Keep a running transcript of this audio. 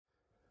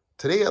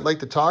Today I'd like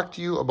to talk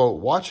to you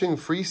about watching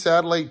free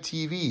satellite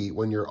TV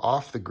when you're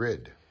off the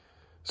grid.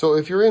 So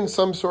if you're in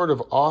some sort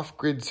of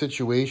off-grid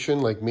situation,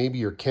 like maybe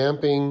you're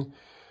camping,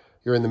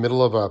 you're in the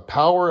middle of a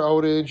power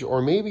outage,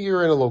 or maybe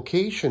you're in a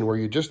location where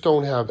you just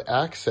don't have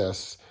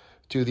access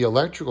to the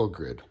electrical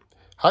grid,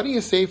 how do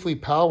you safely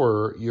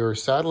power your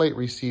satellite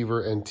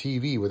receiver and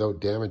TV without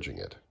damaging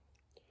it?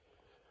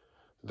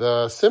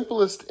 The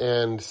simplest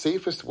and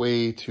safest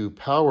way to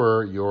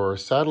power your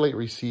satellite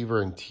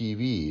receiver and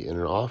TV in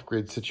an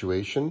off-grid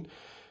situation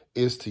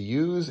is to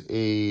use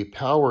a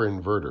power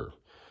inverter.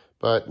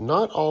 But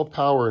not all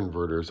power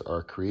inverters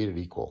are created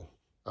equal.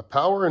 A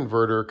power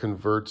inverter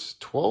converts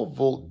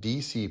 12-volt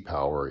DC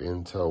power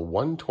into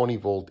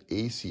 120-volt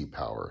AC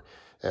power.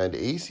 And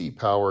AC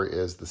power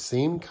is the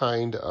same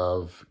kind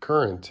of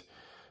current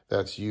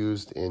that's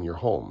used in your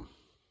home.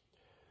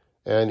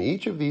 And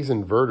each of these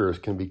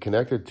inverters can be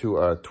connected to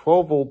a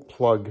 12-volt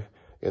plug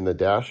in the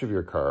dash of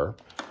your car,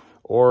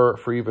 or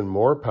for even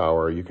more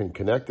power, you can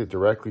connect it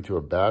directly to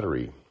a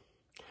battery.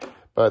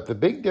 But the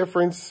big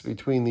difference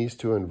between these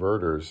two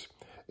inverters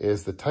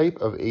is the type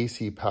of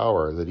AC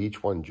power that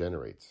each one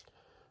generates.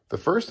 The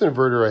first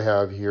inverter I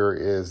have here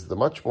is the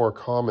much more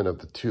common of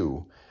the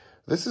two.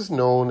 This is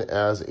known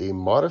as a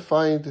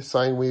modified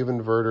sine wave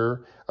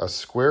inverter, a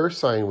square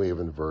sine wave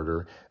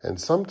inverter,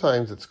 and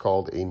sometimes it's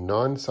called a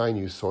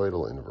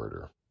non-sinusoidal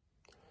inverter.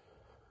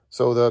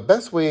 So the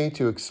best way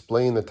to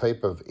explain the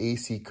type of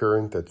AC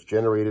current that's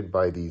generated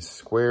by these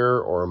square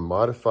or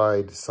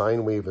modified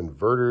sine wave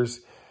inverters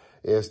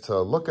is to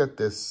look at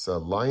this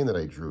line that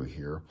I drew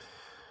here.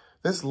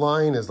 This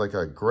line is like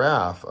a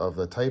graph of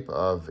the type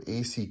of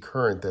AC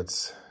current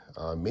that's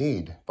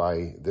made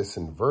by this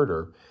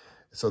inverter.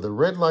 So the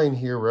red line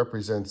here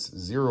represents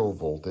 0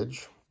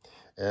 voltage,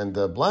 and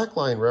the black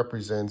line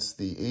represents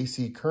the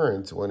AC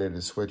current when it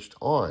is switched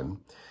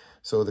on.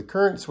 So the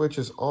current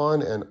switches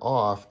on and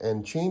off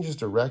and changes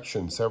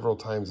direction several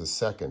times a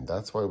second.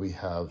 That's why we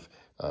have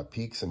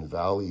peaks and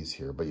valleys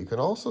here. But you can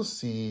also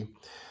see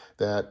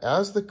that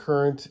as the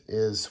current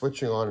is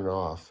switching on and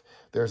off,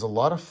 there's a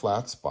lot of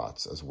flat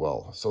spots as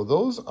well. So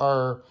those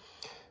are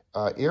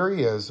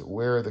areas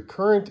where the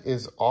current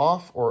is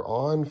off or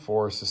on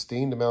for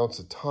sustained amounts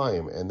of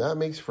time, and that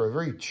makes for a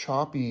very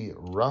choppy,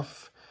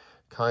 rough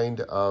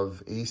kind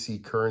of AC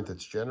current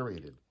that's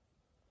generated.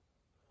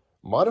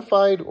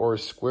 Modified or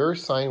square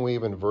sine wave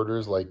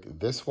inverters like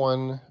this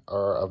one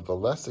are of the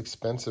less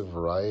expensive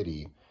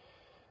variety,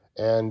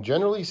 and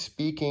generally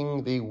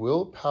speaking, they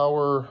will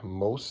power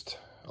most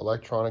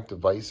electronic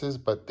devices,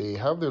 but they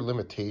have their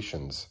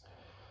limitations.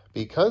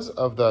 Because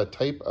of the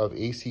type of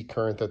AC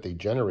current that they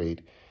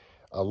generate,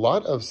 a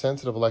lot of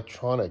sensitive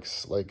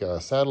electronics, like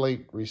a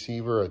satellite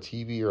receiver, a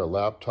TV, or a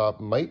laptop,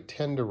 might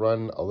tend to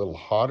run a little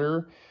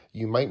hotter.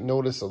 You might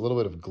notice a little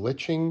bit of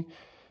glitching,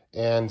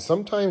 and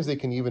sometimes they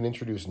can even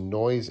introduce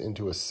noise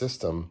into a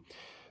system.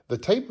 The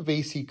type of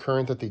AC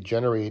current that they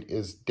generate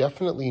is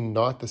definitely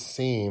not the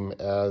same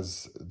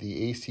as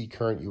the AC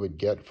current you would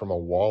get from a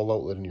wall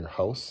outlet in your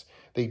house.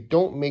 They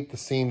don't make the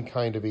same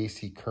kind of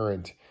AC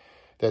current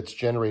that's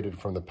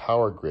generated from the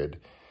power grid.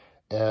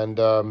 And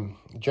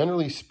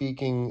generally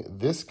speaking,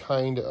 this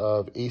kind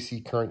of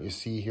AC current you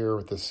see here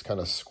with this kind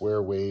of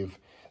square wave,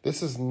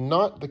 this is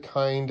not the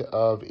kind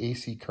of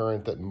AC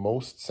current that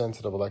most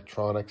sensitive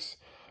electronics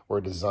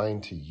were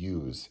designed to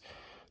use.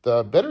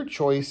 The better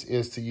choice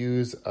is to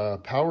use a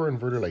power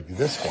inverter like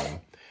this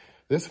one.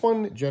 This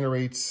one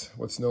generates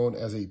what's known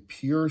as a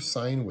pure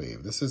sine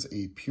wave. This is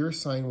a pure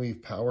sine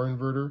wave power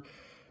inverter,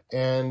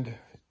 and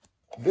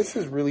this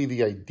is really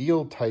the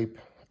ideal type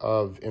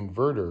of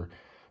inverter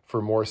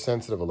for more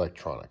sensitive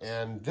electronics.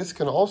 And this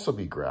can also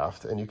be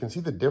graphed, and you can see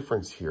the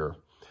difference here.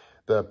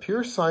 The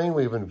pure sine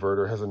wave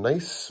inverter has a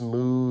nice,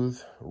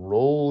 smooth,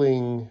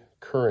 rolling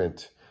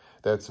current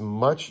that's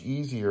much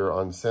easier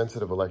on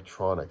sensitive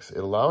electronics. It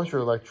allows your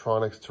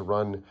electronics to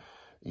run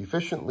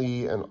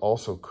efficiently and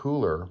also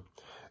cooler.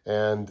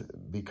 And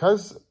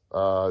because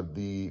of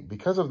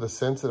the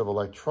sensitive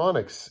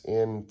electronics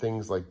in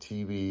things like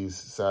TVs,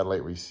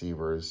 satellite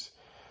receivers,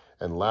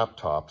 and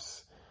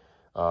laptops,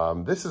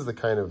 this is the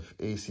kind of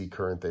AC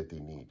current that they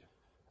need.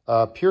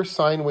 Pure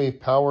sine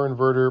wave power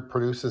inverter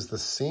produces the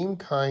same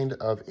kind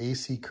of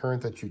AC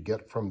current that you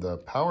get from the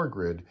power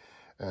grid,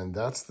 and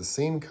that's the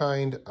same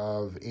kind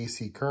of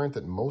AC current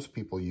that most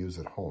people use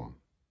at home.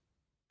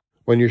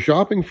 When you're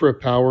shopping for a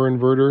power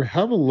inverter,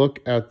 have a look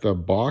at the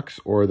box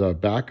or the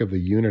back of the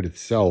unit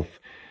itself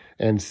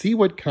and see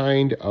what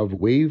kind of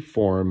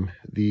waveform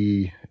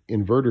the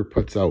inverter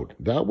puts out.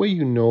 That way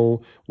you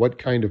know what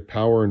kind of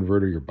power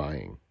inverter you're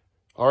buying.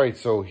 All right,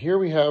 so here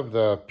we have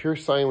the pure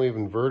sine wave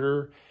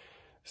inverter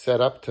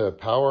set up to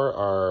power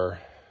our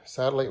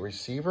satellite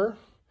receiver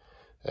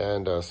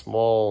and a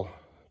small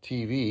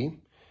TV.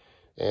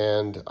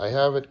 And I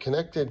have it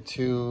connected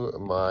to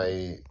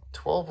my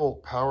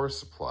 12-volt power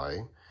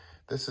supply.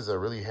 This is a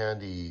really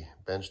handy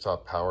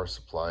benchtop power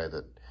supply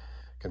that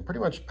can pretty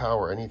much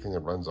power anything that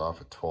runs off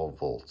at 12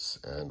 volts.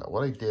 And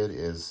what I did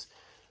is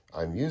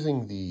I'm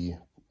using the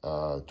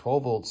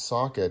 12-volt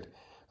socket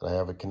And I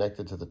have it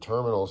connected to the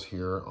terminals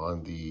here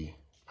on the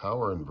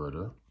power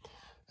inverter.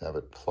 I have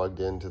it plugged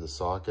into the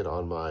socket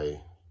on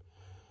my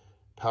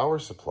power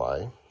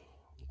supply.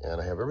 And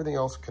I have everything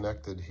else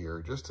connected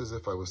here, just as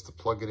if I was to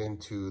plug it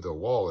into the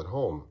wall at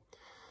home.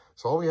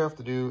 So all we have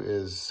to do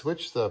is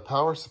switch the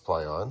power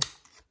supply on.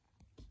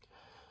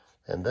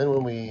 And then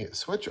when we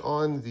switch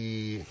on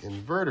the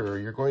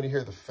inverter, you're going to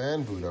hear the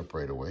fan boot up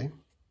right away.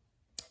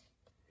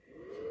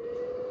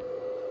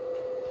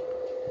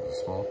 There's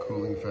a small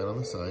cooling fan on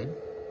the side.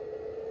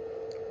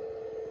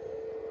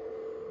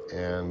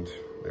 And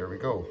there we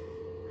go.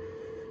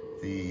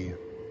 The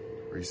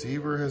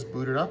receiver has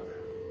booted up.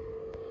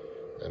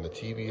 And the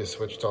TV is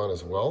switched on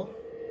as well.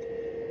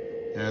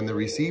 And the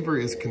receiver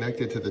is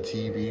connected to the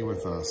TV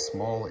with a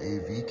small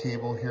AV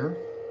cable here.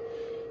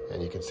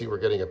 And you can see we're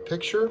getting a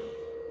picture.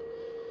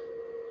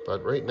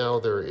 But right now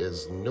there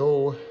is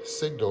no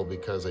signal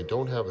because I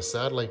don't have a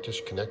satellite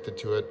dish connected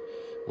to it.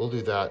 We'll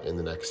do that in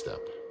the next step.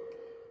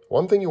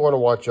 One thing you want to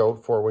watch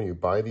out for when you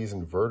buy these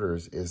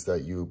inverters is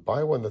that you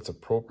buy one that's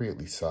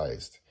appropriately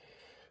sized.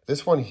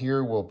 This one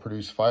here will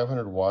produce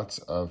 500 watts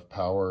of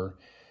power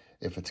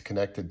if it's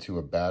connected to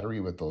a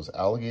battery with those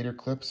alligator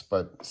clips.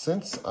 But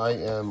since I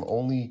am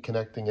only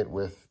connecting it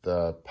with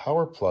the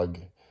power plug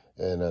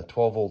in a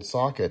 12-volt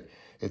socket,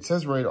 it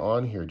says right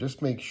on here,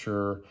 just make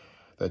sure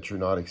that you're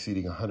not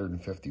exceeding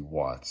 150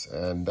 watts.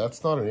 And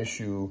that's not an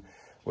issue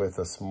with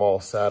a small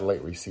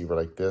satellite receiver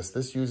like this.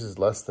 This uses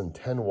less than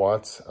 10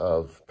 watts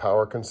of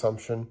power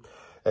consumption.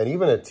 And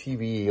even a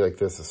TV like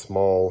this, a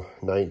small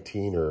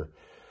 19 or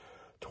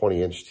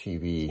 20-inch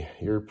TV,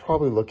 you're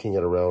probably looking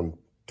at around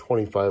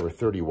 25 or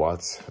 30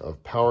 watts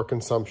of power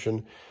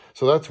consumption.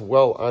 So that's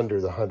well under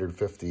the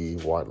 150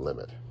 watt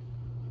limit.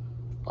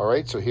 All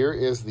right, so here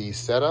is the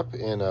setup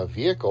in a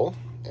vehicle,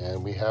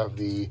 and we have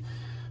the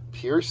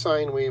Pure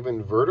Sine Wave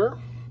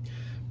inverter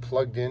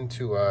plugged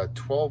into a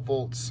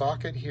 12-volt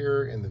socket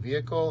here in the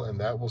vehicle, and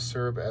that will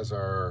serve as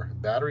our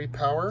battery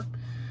power.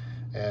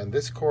 And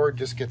this cord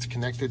just gets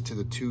connected to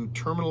the two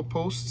terminal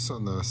posts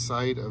on the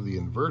side of the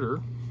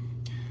inverter.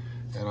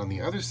 And on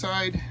the other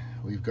side,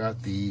 we've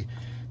got the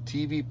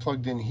TV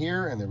plugged in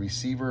here and the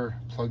receiver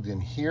plugged in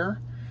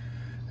here.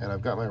 And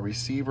I've got my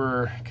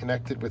receiver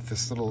connected with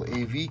this little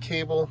AV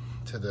cable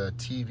to the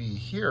TV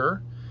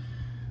here.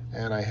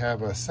 And I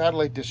have a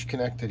satellite dish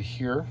connected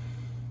here.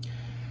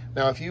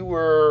 Now, if you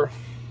were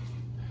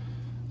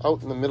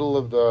out in the middle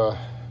of the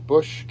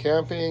bush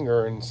camping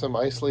or in some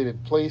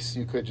isolated place,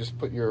 you could just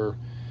put your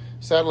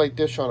satellite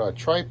dish on a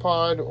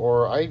tripod,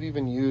 or I've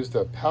even used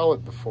a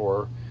pallet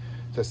before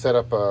to set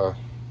up a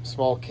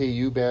small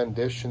KU band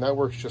dish, and that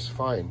works just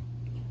fine.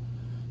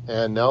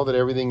 And now that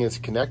everything is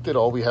connected,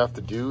 all we have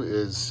to do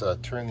is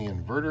turn the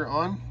inverter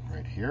on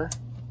right here.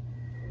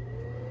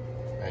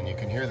 And you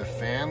can hear the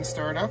fan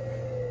start up.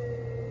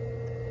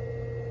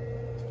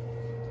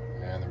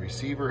 And the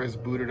receiver has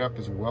booted up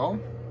as well.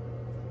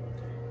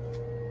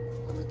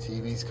 And the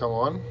TV's come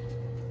on.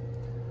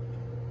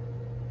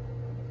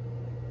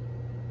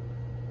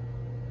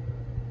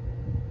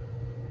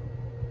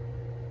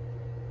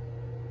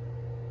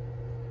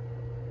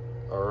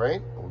 All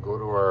right, we'll go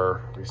to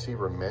our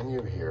receiver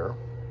menu here.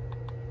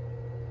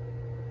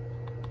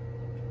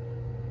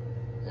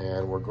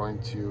 And we're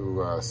going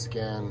to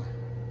scan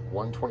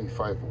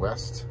 125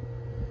 West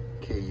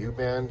KU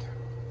band.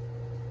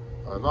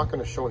 I'm not going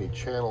to show any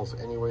channels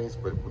anyways,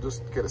 but we'll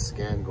just get a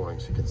scan going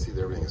so you can see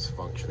that everything is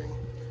functioning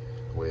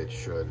the way it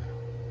should.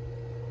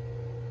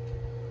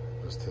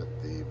 Just hit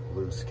the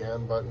blue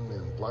scan button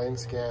and blind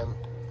scan,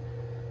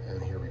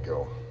 and here we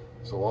go.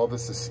 So while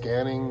this is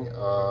scanning,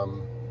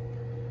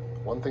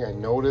 one thing I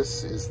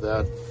notice is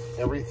that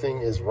everything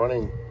is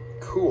running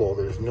cool.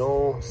 There's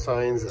no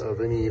signs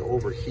of any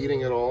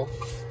overheating at all.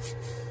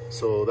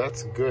 So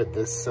that's good.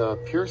 This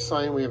Pure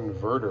Sine Wave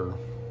inverter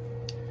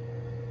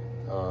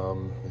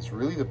is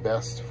really the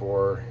best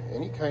for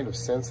any kind of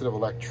sensitive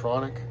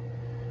electronic,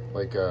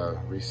 like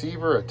a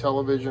receiver, a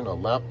television, a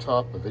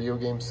laptop, a video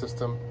game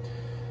system.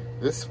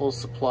 This will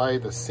supply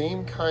the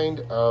same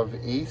kind of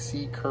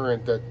AC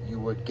current that you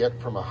would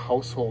get from a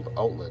household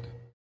outlet.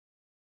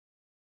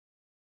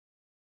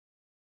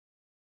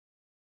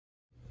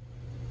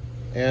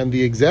 And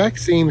the exact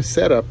same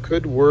setup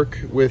could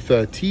work with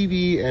a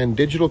TV and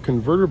digital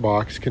converter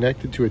box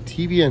connected to a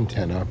TV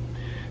antenna,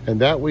 and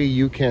that way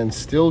you can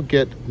still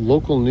get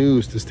local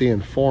news to stay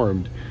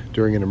informed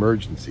during an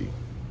emergency.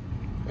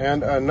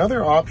 And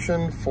another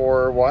option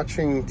for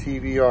watching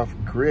TV off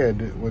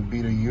grid would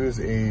be to use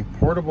a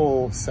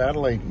portable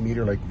satellite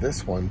meter like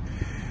this one.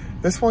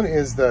 This one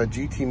is the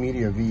GT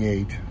Media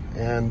V8,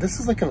 and this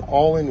is like an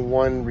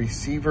all-in-one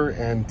receiver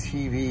and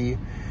TV.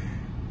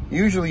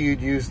 Usually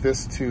you'd use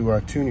this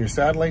to tune your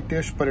satellite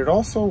dish, but it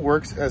also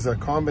works as a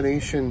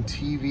combination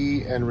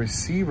TV and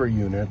receiver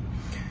unit.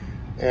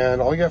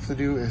 And all you have to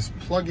do is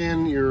plug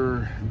in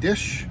your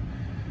dish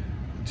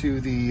to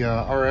the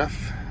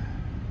RF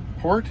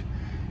port.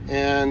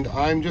 And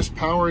I'm just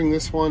powering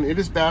this one. It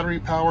is battery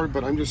powered,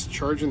 but I'm just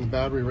charging the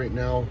battery right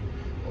now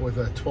with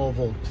a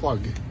 12-volt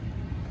plug.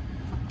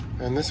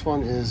 And this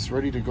one is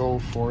ready to go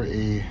for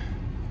a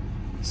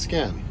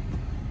scan.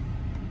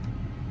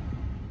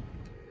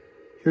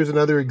 Here's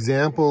another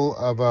example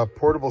of a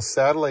portable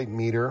satellite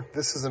meter.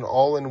 This is an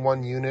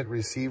all-in-one unit,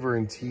 receiver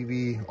and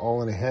TV,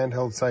 all in a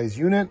handheld size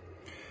unit.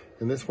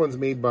 And this one's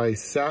made by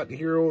Sat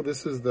Hero.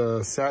 This is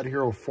the Sat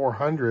Hero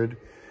 400.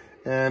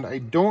 And I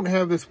don't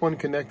have this one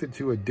connected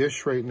to a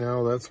dish right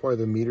now. That's why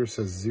the meter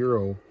says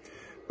 0.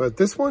 But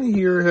this one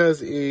here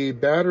has a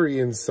battery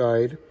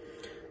inside,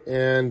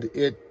 and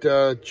it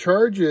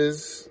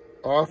charges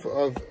off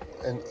of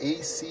an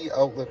AC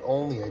outlet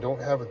only. I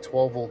don't have a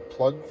 12-volt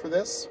plug for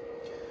this.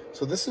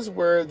 So this is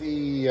where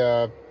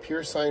the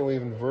Pure Sine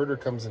Wave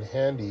inverter comes in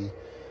handy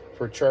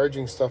for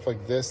charging stuff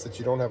like this that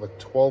you don't have a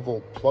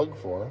 12-volt plug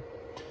for.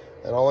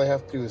 And all I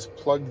have to do is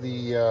plug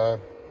the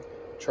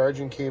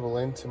charging cable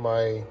into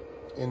my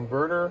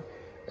inverter,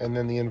 and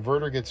then the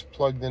inverter gets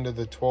plugged into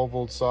the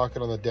 12-volt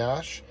socket on the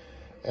dash,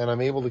 and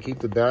I'm able to keep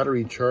the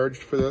battery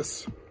charged for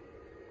this.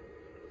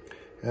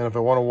 And if I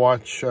want to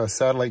watch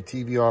satellite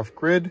TV off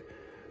grid,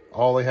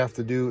 all I have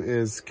to do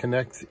is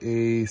connect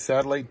a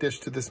satellite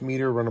dish to this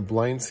meter, run a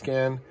blind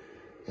scan,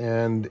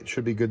 and it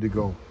should be good to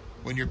go.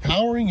 When you're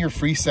powering your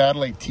free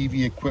satellite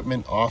TV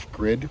equipment off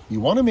grid, you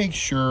want to make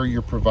sure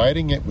you're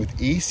providing it with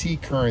AC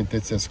current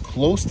that's as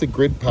close to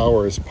grid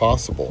power as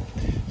possible.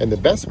 And the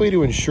best way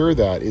to ensure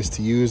that is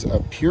to use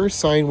a Pure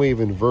Sine Wave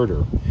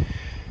inverter.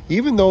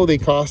 Even though they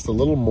cost a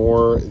little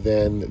more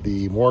than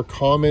the more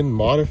common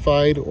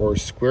modified or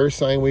square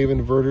sine wave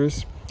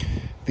inverters,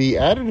 the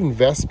added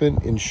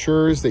investment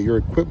ensures that your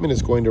equipment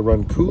is going to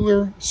run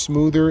cooler,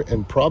 smoother,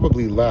 and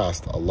probably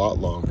last a lot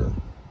longer.